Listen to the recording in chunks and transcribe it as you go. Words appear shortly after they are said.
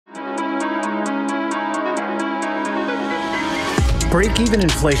Break-even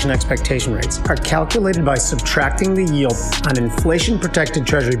inflation expectation rates are calculated by subtracting the yield on inflation-protected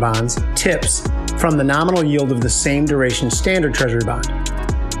Treasury bonds, TIPS, from the nominal yield of the same duration standard Treasury bond.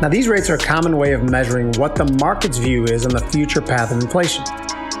 Now, these rates are a common way of measuring what the market's view is on the future path of inflation.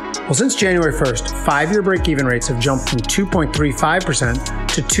 Well, since January 1st, 5-year break-even rates have jumped from 2.35%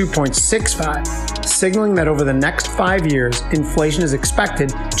 to 2.65%, signaling that over the next 5 years, inflation is expected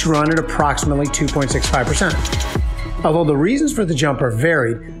to run at approximately 2.65%. Although the reasons for the jump are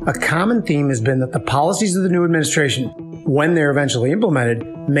varied, a common theme has been that the policies of the new administration, when they're eventually implemented,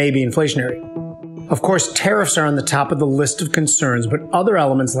 may be inflationary. Of course, tariffs are on the top of the list of concerns, but other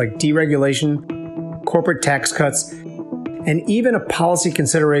elements like deregulation, corporate tax cuts, and even a policy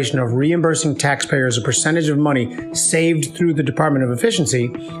consideration of reimbursing taxpayers a percentage of money saved through the Department of Efficiency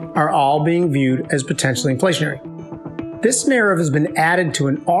are all being viewed as potentially inflationary. This narrative has been added to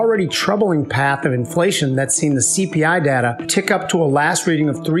an already troubling path of inflation that's seen the CPI data tick up to a last reading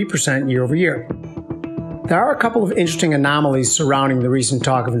of 3% year over year. There are a couple of interesting anomalies surrounding the recent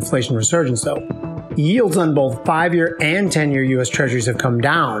talk of inflation resurgence, though. Yields on both 5-year and 10-year U.S. Treasuries have come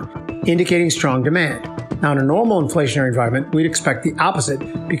down, indicating strong demand. Now, in a normal inflationary environment, we'd expect the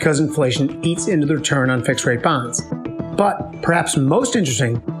opposite because inflation eats into the return on fixed-rate bonds. But perhaps most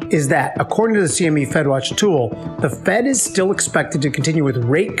interesting is that, according to the CME FedWatch tool, the Fed is still expected to continue with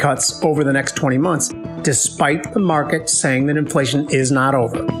rate cuts over the next 20 months, despite the market saying that inflation is not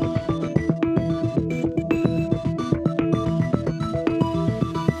over.